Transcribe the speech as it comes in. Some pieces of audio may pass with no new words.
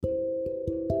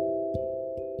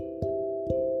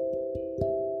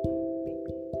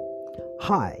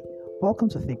Hi, welcome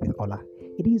to Think With Ola.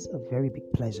 It is a very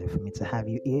big pleasure for me to have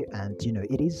you here, and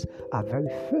it is our very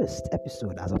first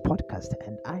episode as a podcast,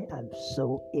 and I am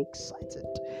so excited.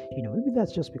 Maybe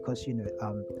that's just because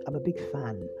I'm a big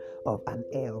fan of an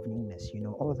air of newness.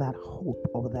 All that hope,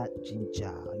 all that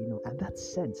ginger, and that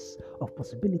sense of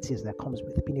possibilities that comes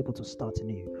with being able to start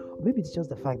anew. Or maybe it's just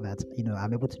the fact that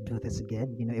I'm able to do this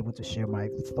again. Able to share my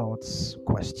thoughts,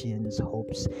 questions,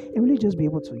 hopes, and really just be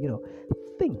able to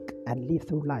think and live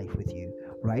through life with you.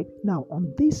 Right now,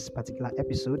 on this particular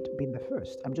episode, being the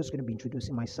first, I'm just going to be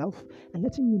introducing myself and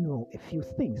letting you know a few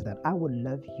things that I would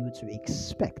love you to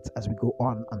expect as we go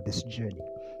on this journey.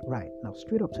 Right now,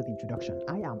 straight up to the introduction,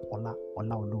 I am Ola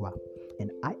Olua,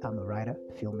 and I am a writer,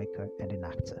 filmmaker, and an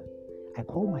actor. I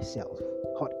call myself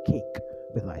hot cake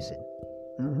with icing.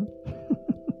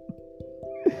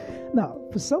 Now,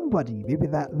 for somebody, maybe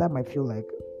that might feel like,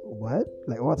 what?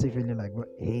 Like, what's it feeling like?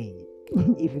 Hey,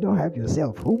 if you don't have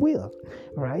yourself, who will?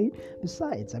 Right?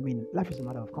 Besides, life is a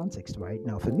matter of context, right?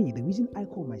 Now, for me, the reason I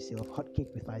call myself hot cake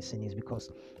with icing is because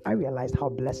I realized how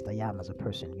blessed I am as a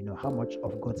person, how much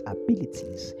of God's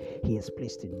abilities He has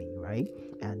placed in me, right?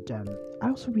 And I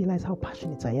also realized how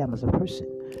passionate I am as a person,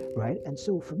 right? And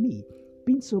so for me,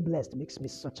 being so blessed makes me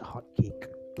such a hot cake.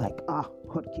 Like, hot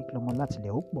cake, okay,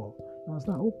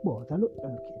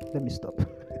 let me stop.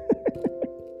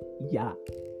 Yeah.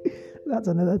 That's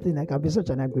another thing. I can be such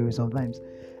an angry sometimes.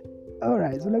 All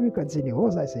right, so let me continue. What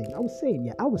was I saying? I was saying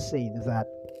that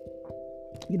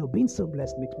being so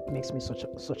blessed makes me such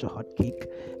a hot cake,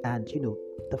 and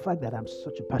the fact that I'm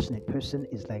such a passionate person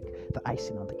is like the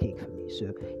icing on the cake for me.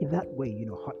 So in that way,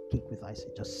 hot cake with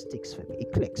icing just sticks for me.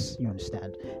 It clicks. You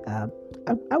understand?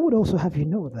 I would also have you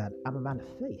know that I'm a man of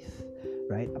faith.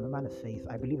 Right? I'm a man of faith.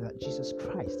 I believe that Jesus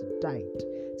Christ died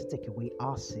to take away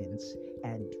our sins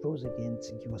and rose again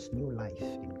to give us new life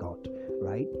in God,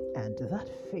 right? And that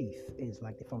faith is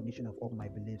like the foundation of all my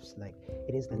beliefs. Like,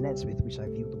 it is the lens with which I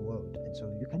view the world. And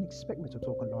so you can expect me to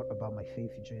talk a lot about my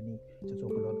faith journey, to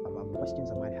talk a lot about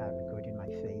questions I might have regarding my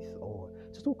faith, or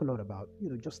to talk a lot about,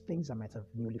 just things I might have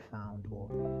newly found,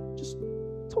 or just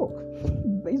talk,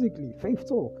 basically, faith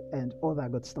talk and all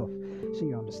that good stuff. So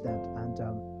you understand. And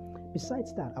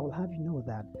besides that, I will have you know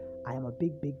that I am a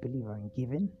big believer in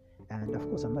giving. And of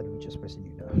course, I'm not the richest person,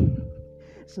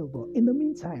 So, but in the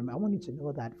meantime, I want you to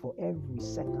know that for every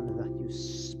second that you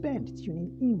spend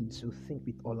tuning in to Think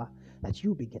With Ola, that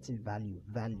you'll be getting value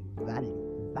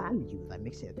that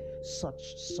makes it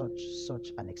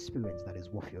such an experience that is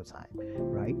worth your time,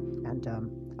 right? And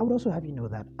I would also have you know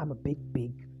that I'm a big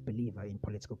believer in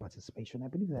political participation. I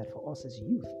believe that for us as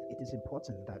youth, it is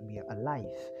important that we are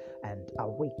alive and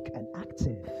awake and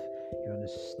active. You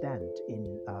understand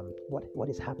in what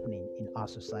is happening in our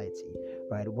society,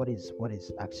 right? What is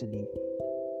actually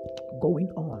going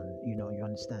on? You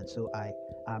understand. So I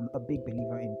am a big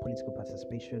believer in political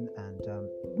participation, and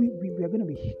we are going to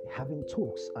be having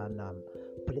talks on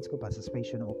political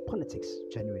participation or politics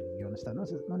generally. You understand?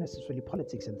 Not necessarily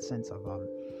politics in the sense of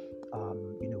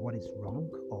what is wrong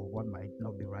or what might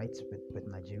not be right with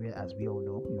Nigeria, as we all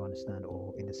know, you understand,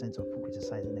 or in the sense of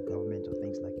criticizing the government or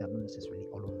things like that. Not necessarily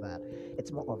all of that.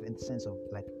 It's more of in the sense of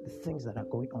like the things that are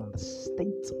going on, the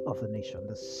state of the nation,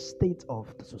 the state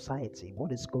of the society,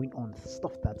 what is going on, the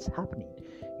stuff that's happening,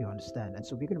 you understand. And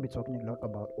so we're going to be talking a lot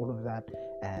about all of that,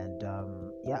 and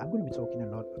I'm going to be talking a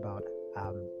lot about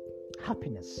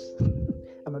happiness.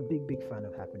 I'm a big fan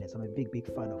of happiness. I'm a big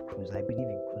fan of cruise. I believe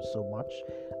in cruise so much.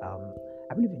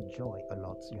 I believe in joy a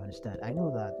lot. You understand? I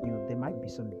know that there might be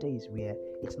some days where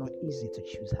it's not easy to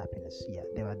choose happiness. Yeah,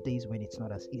 there are days when it's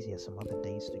not as easy as some other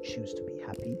days to choose to be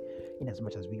happy. In as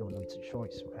much as we all know it's a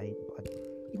choice, right? But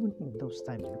even in those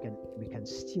times, we can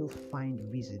still find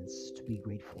reasons to be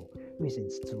grateful,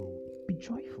 reasons to be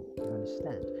joyful. You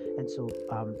understand? And so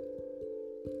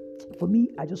for me,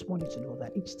 I just want you to know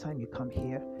that each time you come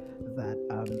here, that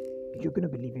you're going to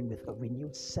be living with a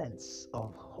renewed sense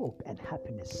of hope and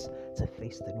happiness to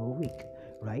face the new week,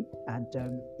 right? And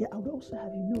I would also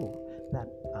have you know that,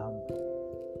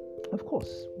 of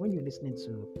course, when you're listening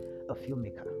to a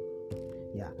filmmaker,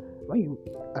 when you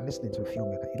are listening to a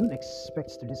filmmaker, you don't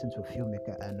expect to listen to a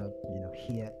filmmaker and not,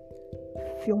 hear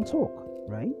film talk.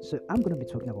 Right? So I'm going to be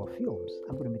talking about films.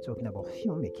 I'm going to be talking about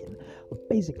filmmaking. But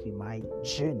basically, my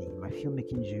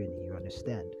filmmaking journey, you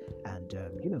understand? And,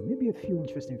 maybe a few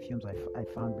interesting films I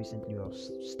found recently, or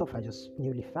stuff I just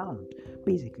newly found.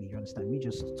 Basically, you understand? Me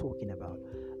just talking about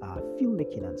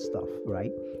filmmaking and stuff,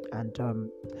 right? And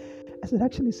I should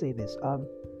actually say this.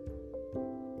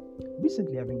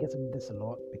 Recently, I've been getting this a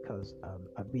lot because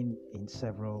I've been in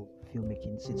several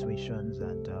filmmaking situations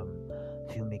and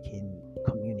filmmaking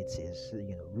communities,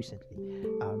 recently.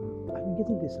 I've been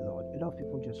getting this a lot. A lot of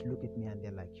people just look at me and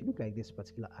they're like, "You look like this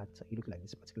particular actor. You look like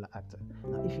this particular actor."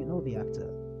 Now, if you know the actor,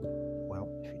 well,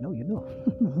 if you know, you know.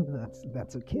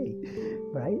 That's okay,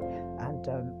 right? And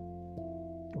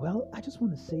well, I just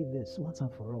want to say this once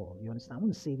and for all. You understand? I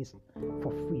want to say this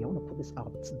for free. I want to put this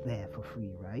out there for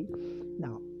free, right?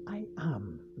 Now, I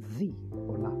am the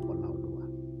Ola,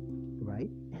 right?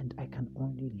 And I can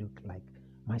only look like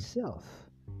myself,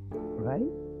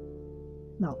 right?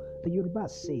 Now, the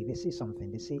Yorubas they say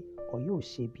something. They say, "Oyo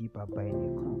shebi baba eni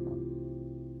kankan."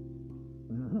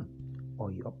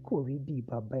 Oyo kori bi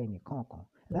baba eni kankan.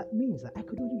 That means that I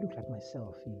could only look like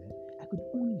myself, I could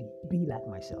only be like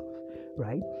myself,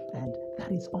 right? And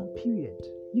that is on period.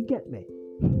 You get me?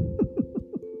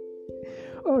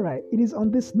 All right. It is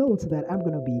on this note that I'm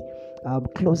going to be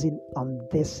closing on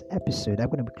this episode. I'm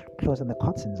going to be closing the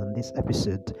curtains on this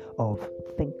episode of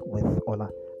Think With Ola.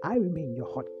 I remain your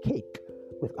hot cake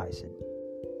with icing.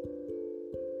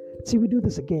 Till we do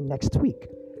this again next week,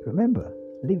 remember,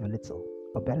 live a little,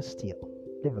 or better still,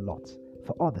 live a lot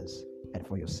for others and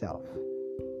for yourself.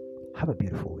 Have a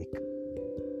beautiful week.